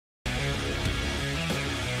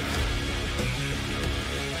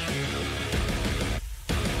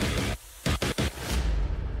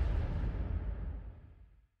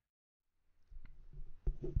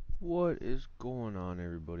What is going on,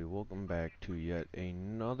 everybody? Welcome back to yet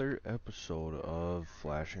another episode of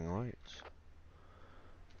Flashing Lights.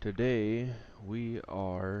 Today we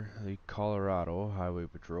are the Colorado Highway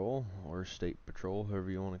Patrol, or State Patrol,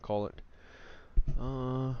 however you want to call it.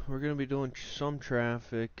 We're going to be doing some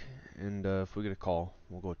traffic, and if we get a call,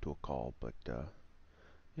 we'll go to a call. But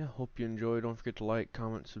yeah, hope you enjoy. Don't forget to like,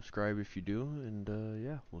 comment, subscribe if you do, and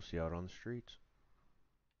yeah, we'll see you out on the streets.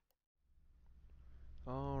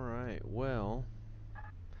 Alright, well,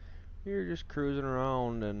 we were just cruising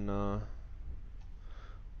around and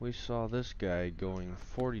we saw this guy going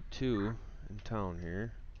 42 in town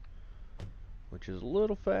here, which is a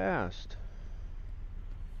little fast.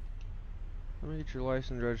 Let me get your license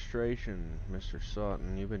and registration, Mr.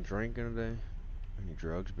 Sutton. You been drinking today? Any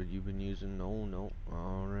drugs but you've been using? No.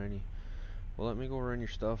 Alrighty. Well, let me go run your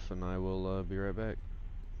stuff and I will be right back.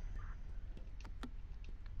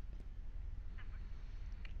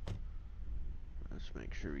 Let's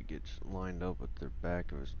make sure he gets lined up with the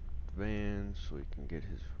back of his van so he can get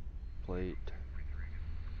his plate.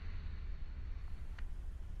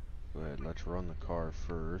 Go ahead, let's run the car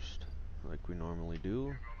first, like we normally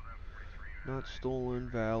do. Not stolen,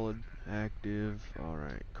 valid, active.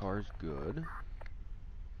 Alright, car's good.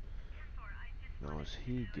 Now is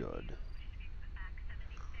he good?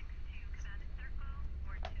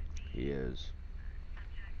 He is.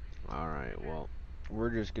 Alright, well,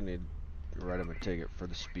 we're just gonna write him a ticket for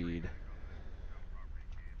the speed,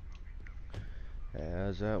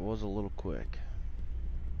 as that was a little quick.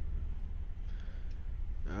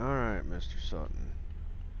 Alright, Mr. Sutton.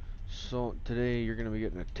 So, today you're gonna be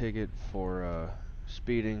getting a ticket for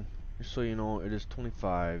speeding. Just so you know, it is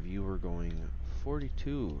 25. You were going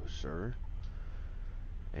 42, sir.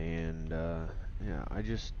 And yeah,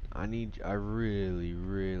 I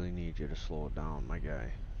really need you to slow it down, my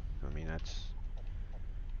guy. I mean,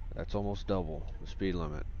 that's almost double the speed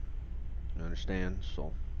limit. You understand?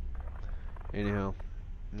 So, anyhow,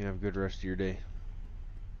 you have a good rest of your day.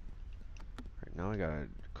 Right now, I got a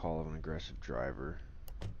call of an aggressive driver.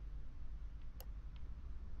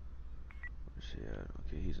 Where's he at?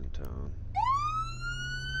 Okay, he's in town.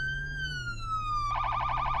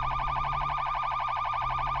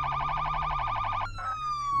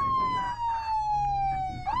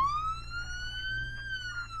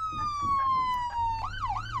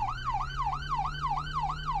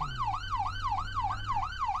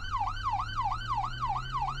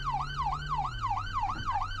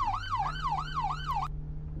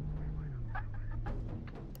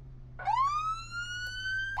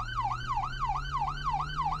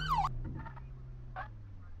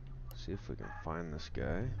 See if we can find this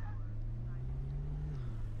guy.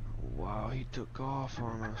 Wow, he took off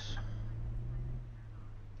on us.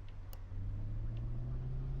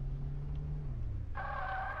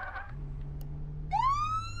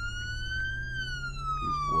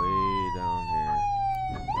 He's way down here.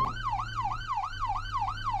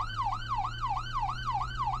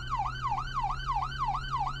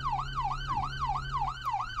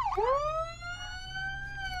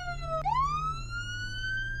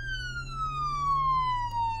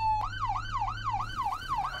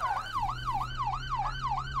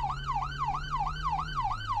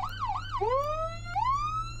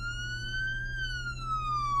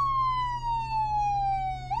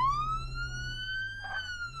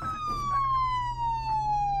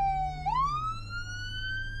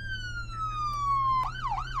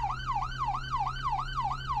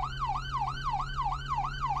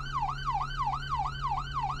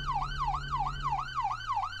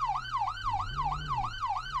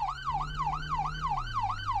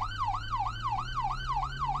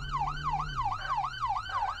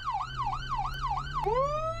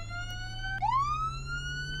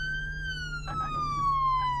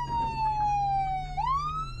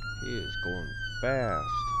 He is going fast.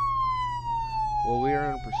 Well, we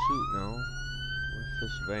are in pursuit now with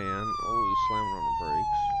this van. Oh, he's slamming on the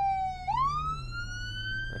brakes.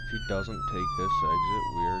 If he doesn't take this exit,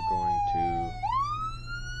 we are going to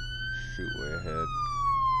shoot way ahead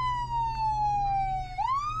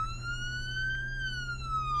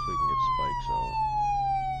so we can get spikes out.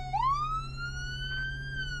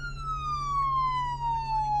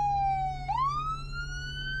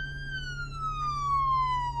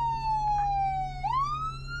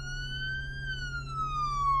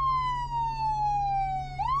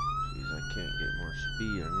 Can't get more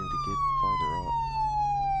speed. I need to get farther up.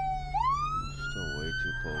 Still way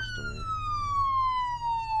too close to me.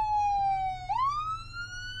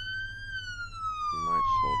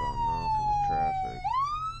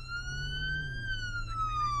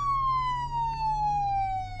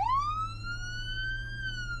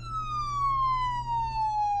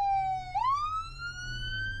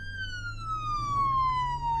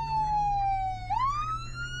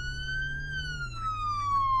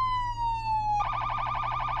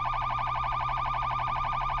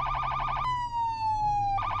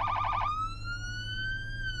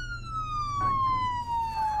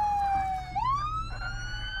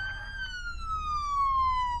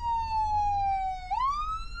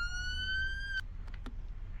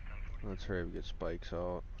 let's hurry up and get spikes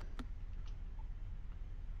out.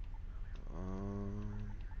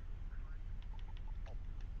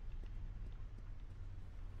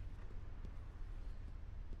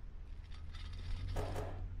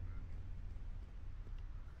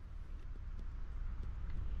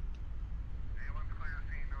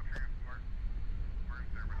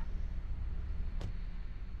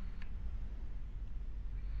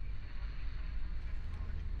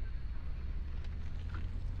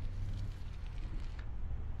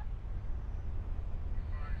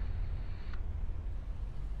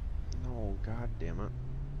 No, god damn it.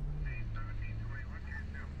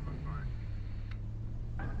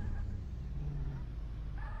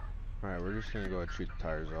 Alright, we're just gonna go ahead and shoot the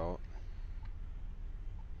tires out.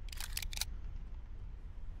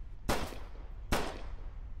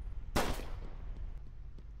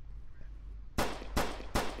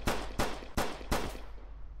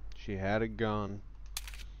 She had a gun.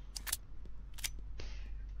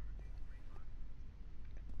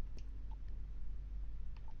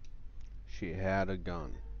 She had a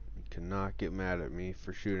gun. You cannot get mad at me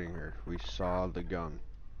for shooting her. We saw the gun.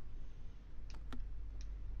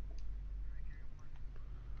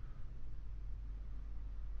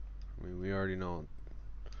 I mean, we already know.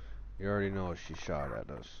 You already know she shot at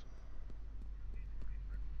us.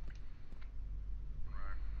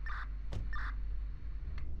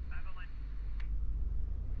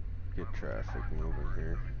 Get traffic moving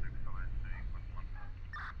here.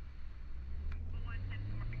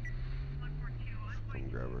 Come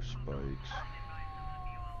grab our spikes.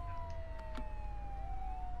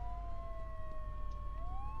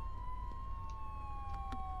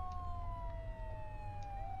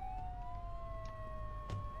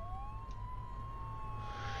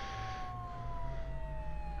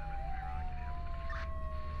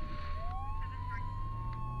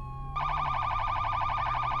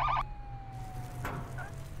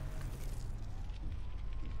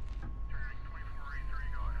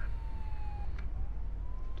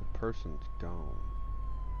 The person's gone.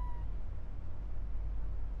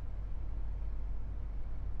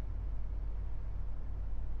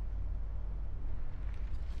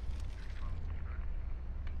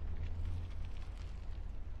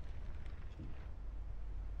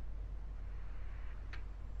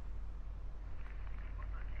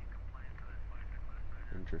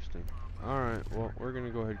 Interesting. Alright, well, we're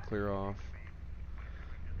gonna go ahead and clear off.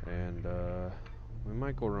 And, we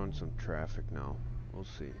might go run some traffic now. We'll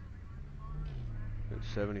see. Got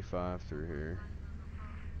 75 through here.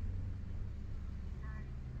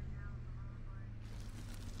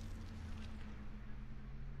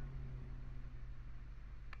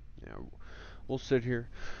 Yeah, we'll sit here.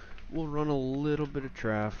 We'll run a little bit of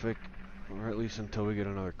traffic, or at least until we get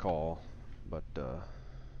another call. But,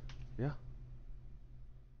 yeah.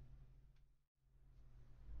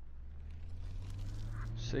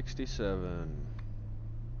 $67.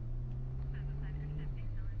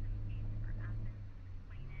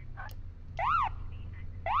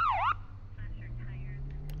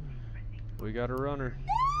 We got a runner.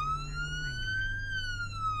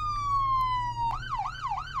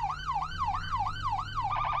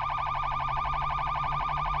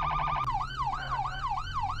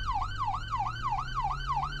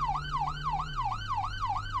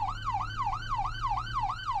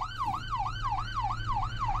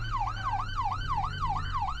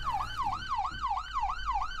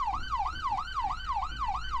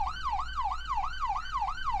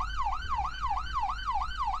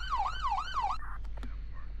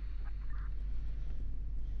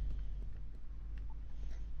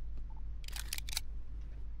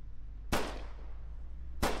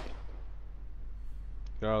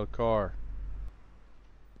 Get out of the car.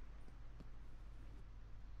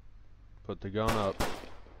 Put the gun up.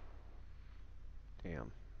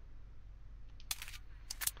 Damn.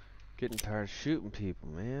 Getting tired of shooting people,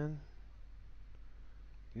 man.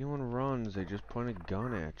 Anyone runs, they just point a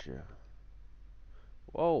gun at you.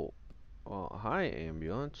 Whoa. Well, hi,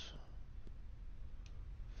 ambulance.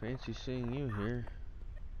 Fancy seeing you here.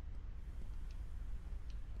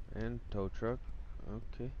 And tow truck.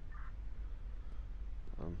 Okay.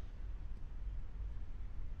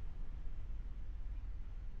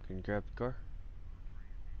 Can you grab the car?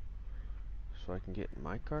 So I can get in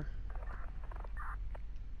my car?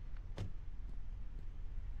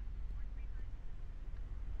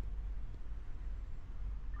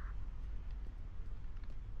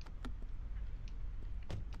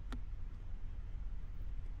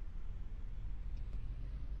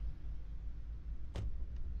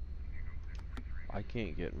 I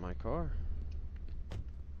can't get in my car.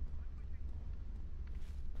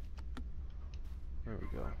 There we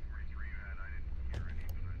go.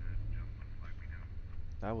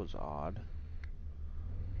 That was odd.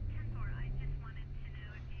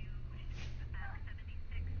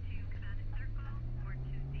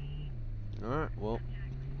 Alright, well,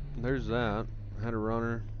 there's that. Had a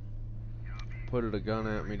runner, put a gun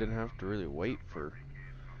at me, didn't have to really wait for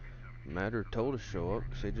Matt or Toe to show up,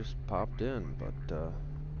 because they just popped in, but,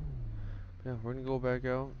 yeah, we're gonna go back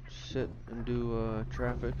out, sit and do,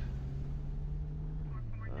 traffic.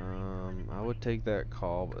 I would take that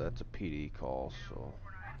call, but that's a PD call, so...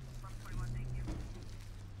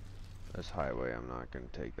 This highway, I'm not gonna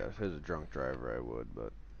take that. If it was a drunk driver, I would,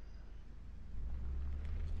 but...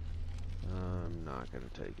 I'm not gonna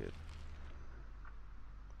take it.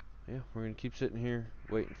 Yeah, we're gonna keep sitting here,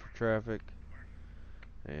 waiting for traffic,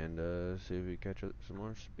 and, see if we catch up some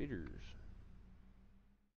more speeders.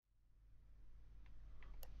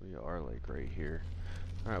 We are, like, right here.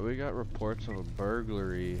 Alright, we got reports of a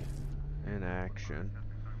burglary in action.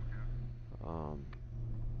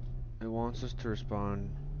 It wants us to respond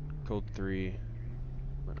code 3,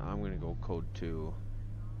 but I'm gonna go code 2.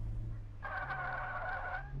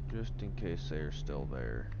 Just in case they are still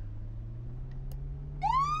there.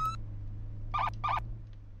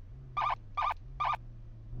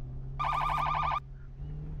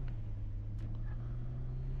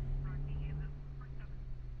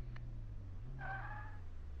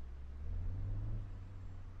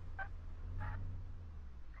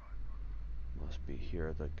 Must be here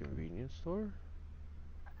at the convenience store?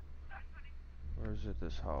 Or is it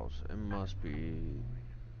this house? It must be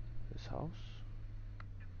this house?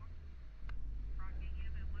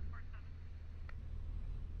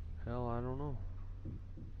 Hell, I don't know.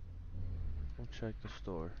 We'll check the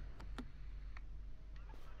store.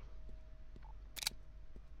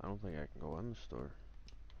 I don't think I can go in the store.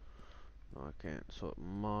 No, I can't. So it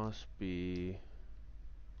must be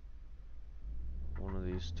one of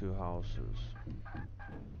these two houses.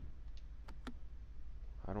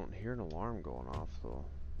 I don't hear an alarm going off though.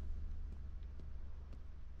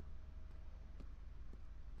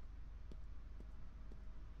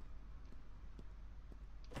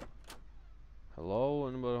 Hello?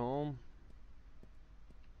 Anybody home?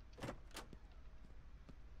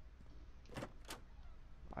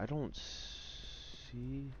 I don't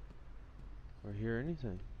see or hear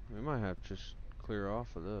anything. We might have to just clear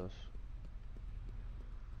off of this.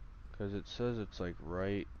 Because it says it's like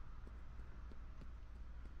right...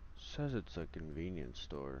 says it's a convenience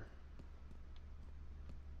store.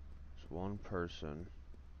 It's one person.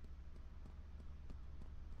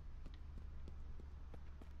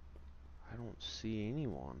 I don't see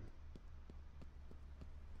anyone.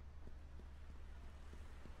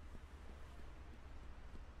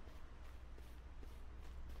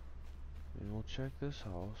 And we'll check this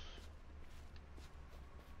house.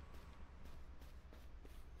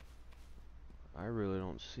 I really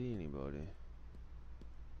don't see anybody.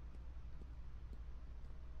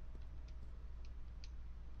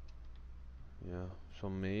 Yeah, so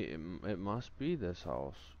it must be this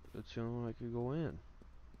house. It's the only one I could go in.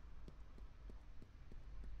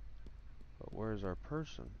 But where's our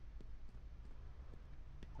person?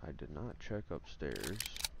 I did not check upstairs.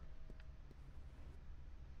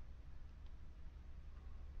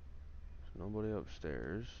 There's nobody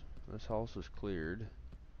upstairs. This house is cleared.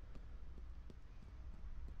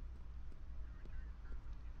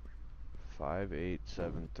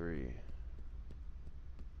 5873.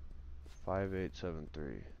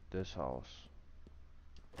 5873. This house.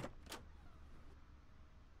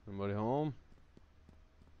 Anybody home?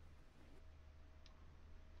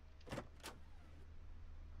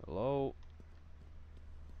 Hello?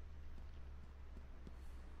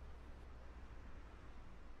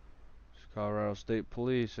 It's Colorado State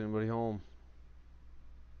Police. Anybody home?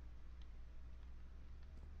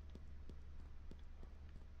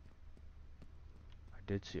 I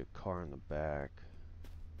did see a car in the back.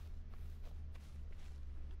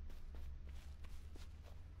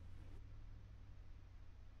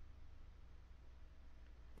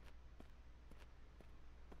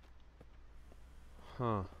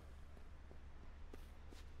 Huh.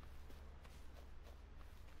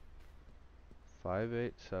 Five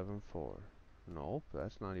eight seven four. Nope,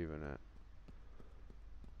 that's not even it.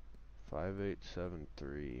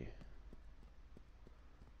 5873.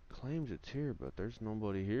 Claims it's here, but there's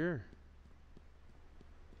nobody here.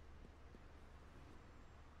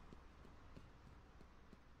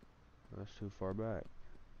 That's too far back.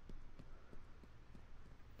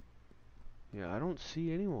 Yeah, I don't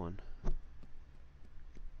see anyone.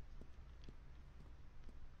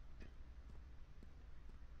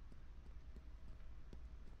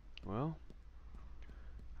 Well,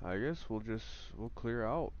 I guess we'll clear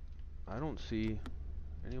out. I don't see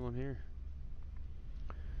Anyone here?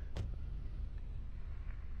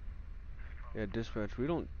 Yeah, dispatch. We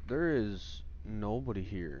don't. There is nobody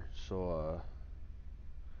here. So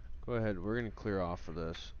go ahead. We're gonna clear off for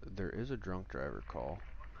this. There is a drunk driver call.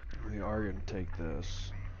 We are gonna take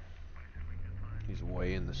this. He's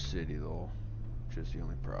way in the city though, which is the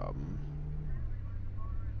only problem.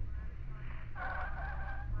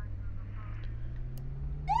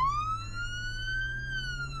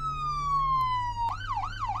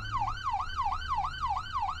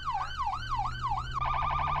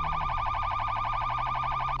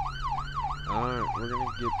 Alright, we're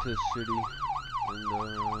gonna get to the city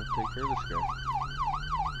and take care of this guy.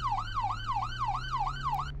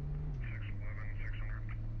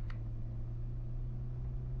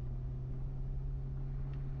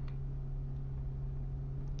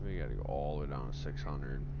 We gotta go all the way down to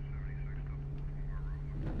 600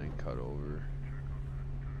 and then cut over.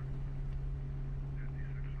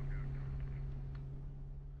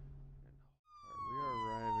 We are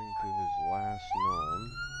arriving to his last known.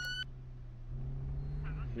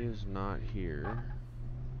 He is not here.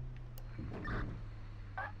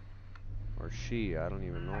 Or she, I don't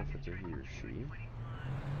even know if it's a he or she.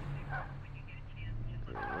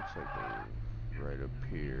 Okay, it looks like they're right up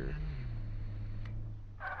here.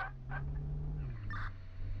 I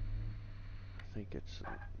think it's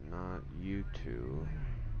not you two.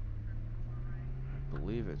 I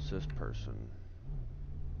believe it's this person.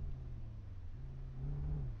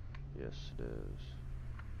 Yes, it is.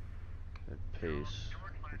 At pace.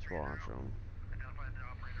 Let's watch him.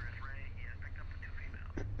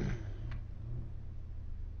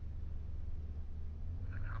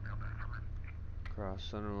 Cross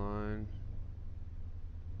center line.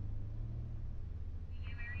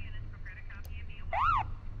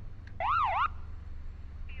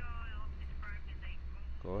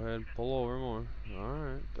 Go ahead, pull over more.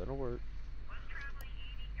 Alright, that'll work.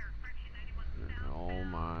 Oh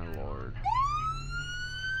my lord.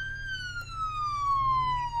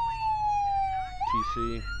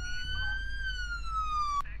 TC.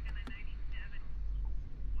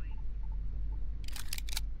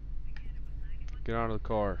 Get out of the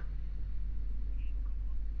car.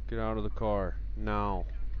 Get out of the car. Now.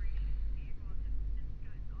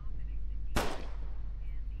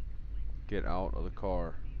 Get out of the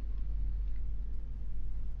car.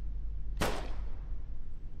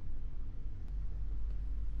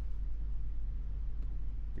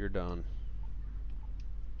 You're done.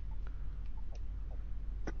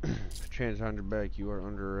 Chance on your back, you are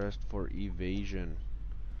under arrest for evasion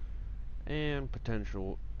and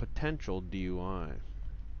potential DUI.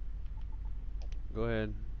 Go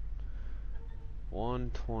ahead.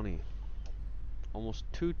 120. Almost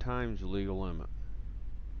 2 times the legal limit.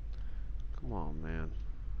 Come on, man.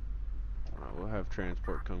 Alright, we'll have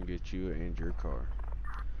transport come get you and your car.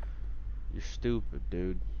 You're stupid,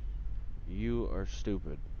 dude. You are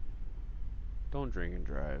stupid. Don't drink and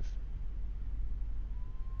drive.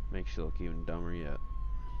 Makes you look even dumber yet.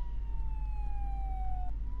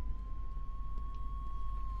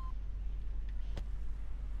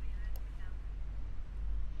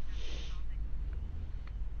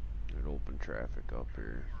 I'd open traffic up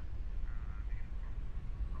here.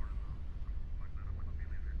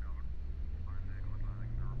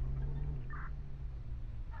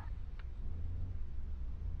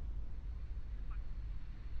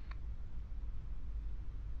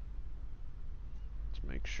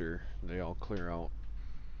 Make sure they all clear out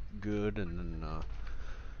good, and then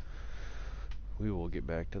we will get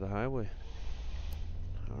back to the highway.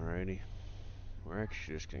 Alrighty, we're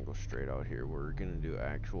actually just gonna go straight out here. We're gonna do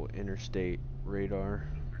actual interstate radar.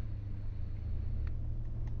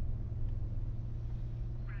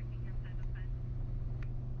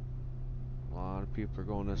 A lot of people are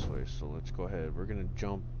going this way, so let's go ahead. We're gonna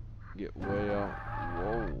jump, get way out.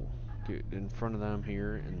 Whoa, get in front of them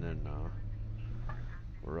here, and then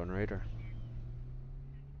we'll run radar.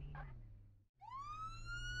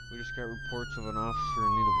 We just got reports of an officer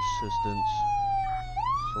in need of assistance,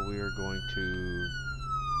 so we are going to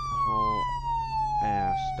haul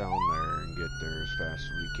ass down there and get there as fast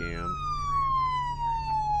as we can.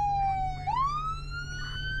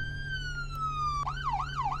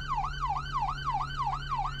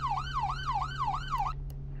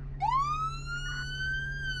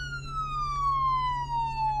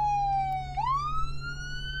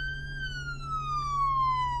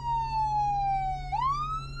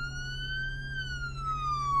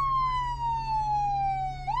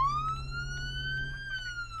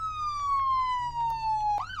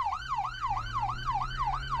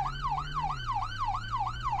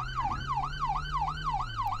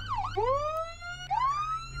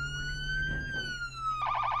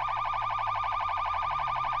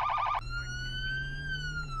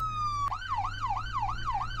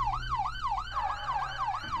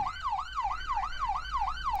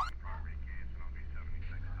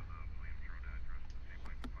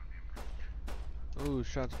 Ooh,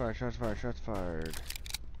 shots fired, shots fired, shots fired.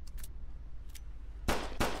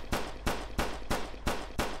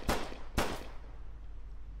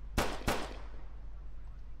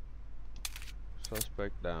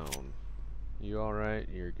 Suspect down. You alright?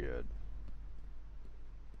 You're good.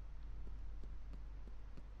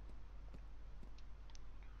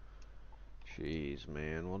 Jeez,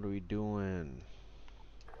 man, what are we doing?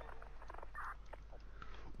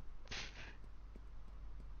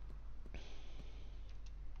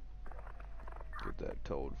 Get that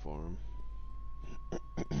towed for him.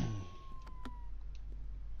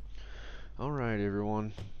 Alright,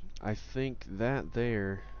 everyone. I think that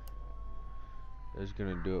there is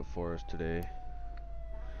gonna do it for us today.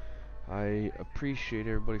 I appreciate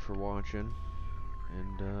everybody for watching,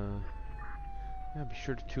 and yeah, be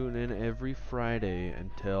sure to tune in every Friday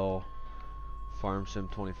until Farm Sim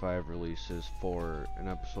 25 releases for an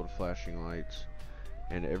episode of Flashing Lights,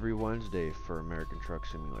 and every Wednesday for American Truck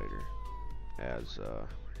Simulator. As I've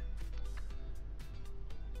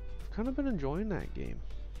kind of been enjoying that game.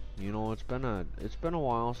 You know, it's been a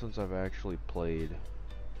while since I've actually played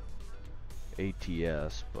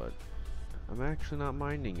ATS, but I'm actually not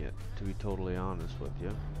minding it, to be totally honest with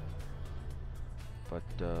you. But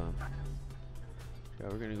yeah,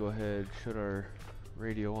 we're gonna go ahead, shut our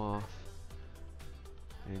radio off,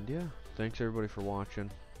 and yeah, thanks everybody for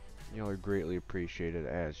watching. Y'all are greatly appreciated,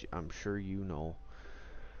 as I'm sure you know.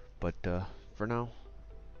 But for now,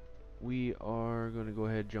 we are gonna go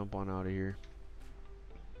ahead, jump on out of here.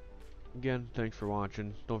 Again, thanks for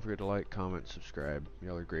watching. Don't forget to like, comment, subscribe.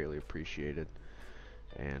 Y'all are greatly appreciated.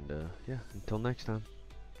 And yeah, until next time,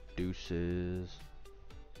 deuces.